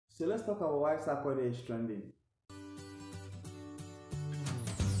So let's talk about why Sarkodie is trending.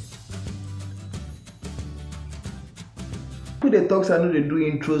 People they talk, I know they do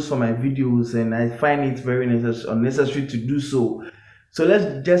intros for my videos, and I find it very unnecessary to do so. So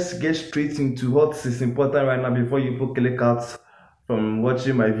let's just get straight into what is important right now before you put click out from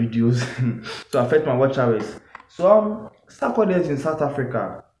watching my videos to affect my watch hours. So Sarkodie is in South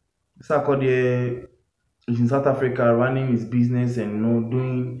Africa. Sarkodie is in South Africa running his business and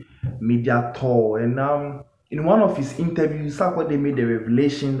doing media tour. And in one of his interviews, Sarkodie made a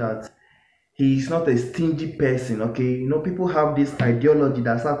revelation that he is not a stingy person. Okay, people have this ideology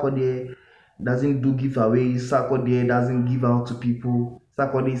that Sarkodie doesn't do giveaways, Sarkodie doesn't give out to people,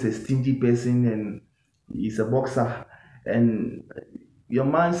 Sarkodie is a stingy person and he's a boxer. And your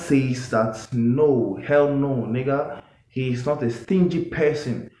man says that no, hell no, nigga, he is not a stingy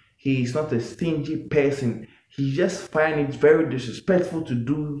person. He is not a stingy person. He just find it very disrespectful to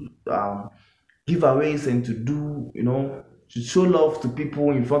do giveaways and to do, to show love to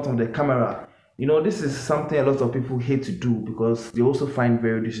people in front of the camera. This is something a lot of people hate to do because they also find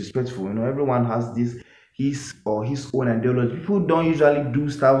very disrespectful. Everyone has his or his own ideology. People don't usually do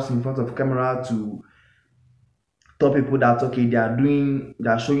stuff in front of camera to tell people that okay, they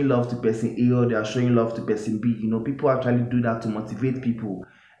are showing love to person A or they are showing love to person B. People actually do that to motivate people,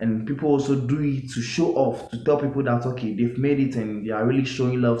 and people also do it to show off, to tell people that okay, they've made it and they are really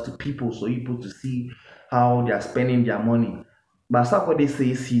showing love to people, so people to see how they are spending their money. But Sarkodie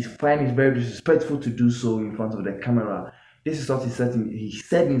says he finds it very disrespectful to do so in front of the camera. This is what he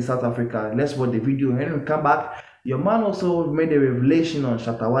said in South Africa. Let's watch the video and then we come back. Your man also made a revelation on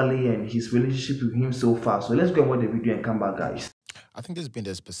Shatta and his relationship with him so far. So let's go and watch the video and come back, guys. I think there's been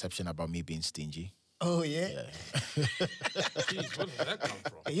this perception about me being stingy. Oh, yeah? Jeez, where did that come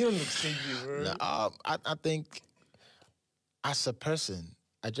from? You don't look stingy, bro. No, I think as a person,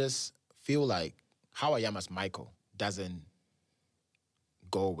 I just feel like how I am as Michael doesn't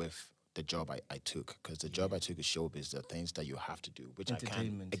go with the job I took, because the job I took is showbiz, the things that you have to do, which I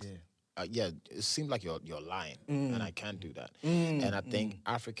can't. Yeah, it seemed like you're lying, and I can't do that. And I think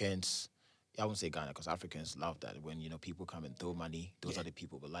Africans, I won't say Ghana, because Africans love that when people come and throw money. Those are the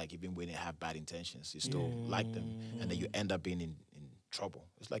people, but like even when they have bad intentions, you still like them, and then you end up being in trouble.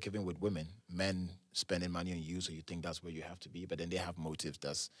 It's like even with women, men spending money on you, so you think that's where you have to be, but then they have motives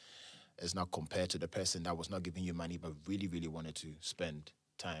it's not compared to the person that was not giving you money, but really, really wanted to spend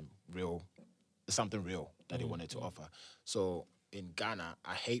time, something real that they wanted to offer. So in Ghana,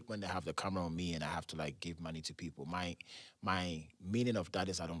 I hate when they have the camera on me and I have to like give money to people. My meaning of that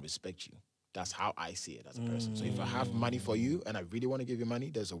is I don't respect you. That's how I see it as a person. So if I have money for you and I really want to give you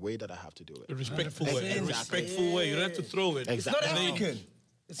money, there's a way that I have to do it. A respectful way. A respectful way. You don't have to throw it. Exactly.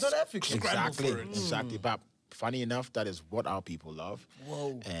 It's not African. It's not African. Exactly. But funny enough, that is what our people love.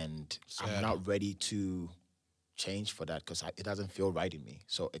 Whoa. And I'm not ready to change for that because it doesn't feel right in me.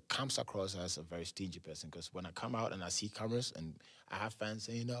 So it comes across as a very stingy person, because when I come out and I see cameras and I have fans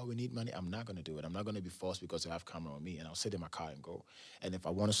saying, no, we need money, I'm not going to do it. I'm not going to be forced because they have camera on me, and I'll sit in my car and go. And if I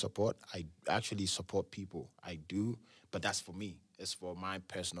want to support, I actually support people. I do, but that's for me. It's for my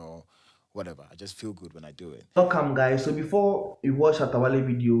personal whatever. I just feel good when I do it. Welcome, guys. So before you watch Shatta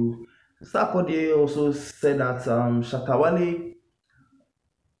video, Sarkodie also said that Shatta,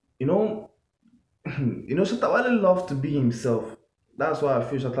 Shatta loves to be himself. That's why I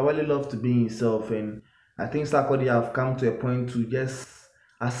feel Shatta loves to be himself, and I think Sarkodie have come to a point to just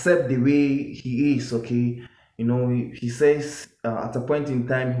accept the way he is. Okay, he says at a point in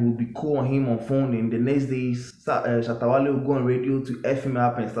time he will be cool on him on phone, and the next day Shatta will go on radio to F him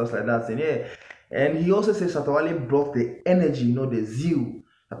up and stuff like that. And yeah, and he also says Shatta brought the energy, the zeal.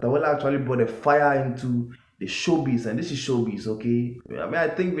 Shatta actually brought the fire into the showbiz, and this is showbiz, okay? I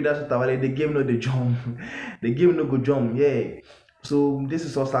think with that Shatta, the game no the jump, the game no go jump, yeah. So this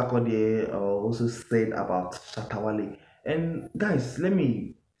is what Sarkodie also said about Shatta. And guys, let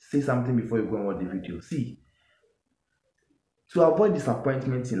me say something before you go and watch the video. See, to avoid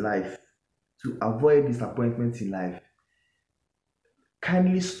disappointment in life,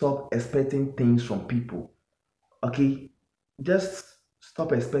 kindly stop expecting things from people, okay? Just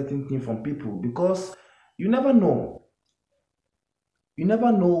stop expecting things from people, because you never know. You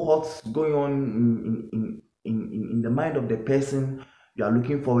never know what's going on in the mind of the person you are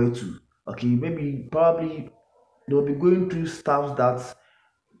looking forward to. Okay, probably they'll be going through stuff that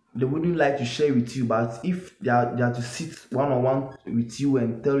they wouldn't like to share with you, but if they are to sit one-on-one with you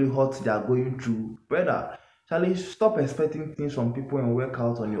and tell you what they are going through, brother, Charlie, stop expecting things from people and work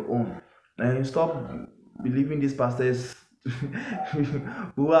out on your own. And stop believing these pastors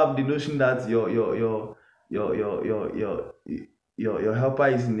who have the notion that your your helper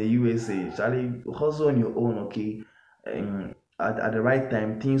is in the USA. Charlie, hustle on your own, okay? And at the right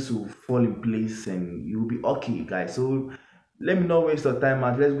time, things will fall in place and you'll be okay, guys. So let me not waste your time,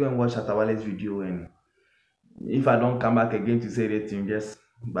 man. Let's go and watch Atawale's video. And if I don't come back again to say anything, just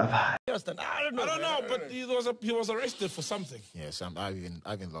bye bye. I don't know, but he was arrested for something. Yes, I've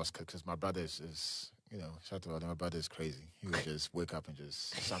even lost because my brother is you know, Shatta, my brother is crazy. He would just wake up and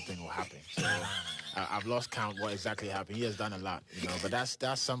just something will happen. So I've lost count what exactly happened. He has done a lot, you know, but that's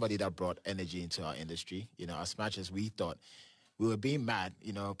somebody that brought energy into our industry. You know, as much as we thought we were being mad,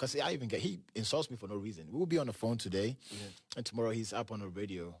 you know, because he insults me for no reason. We will be on the phone today, and tomorrow he's up on the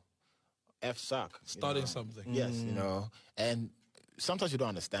radio. F suck. Starting something. Yes, you know, and sometimes you don't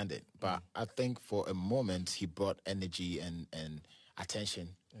understand it, but I think for a moment he brought energy and attention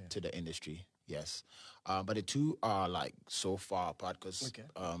to the industry. Yes, but the two are like so far apart because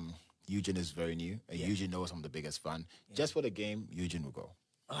Eugene is very new, and Eugene knows I'm the biggest fan. Just for the game, Eugene will go.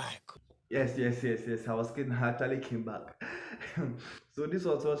 All right, cool. Yes. I was kidding. I actually came back. So this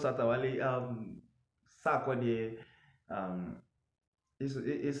was what Shatawale Sarkodie um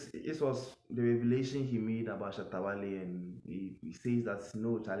it was the revelation he made about Shatawale, and he says that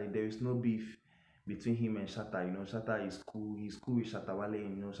no, Charlie, there is no beef between him and Shatta. You know, Shatta is cool. He's cool with Shatawale,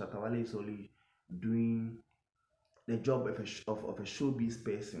 and you know, Shatawale is only doing the job of a showbiz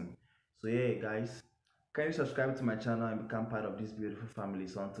person. So yeah, guys, can you subscribe to my channel and become part of this beautiful family?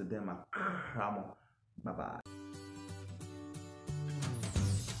 So until then, Ramo, bye bye.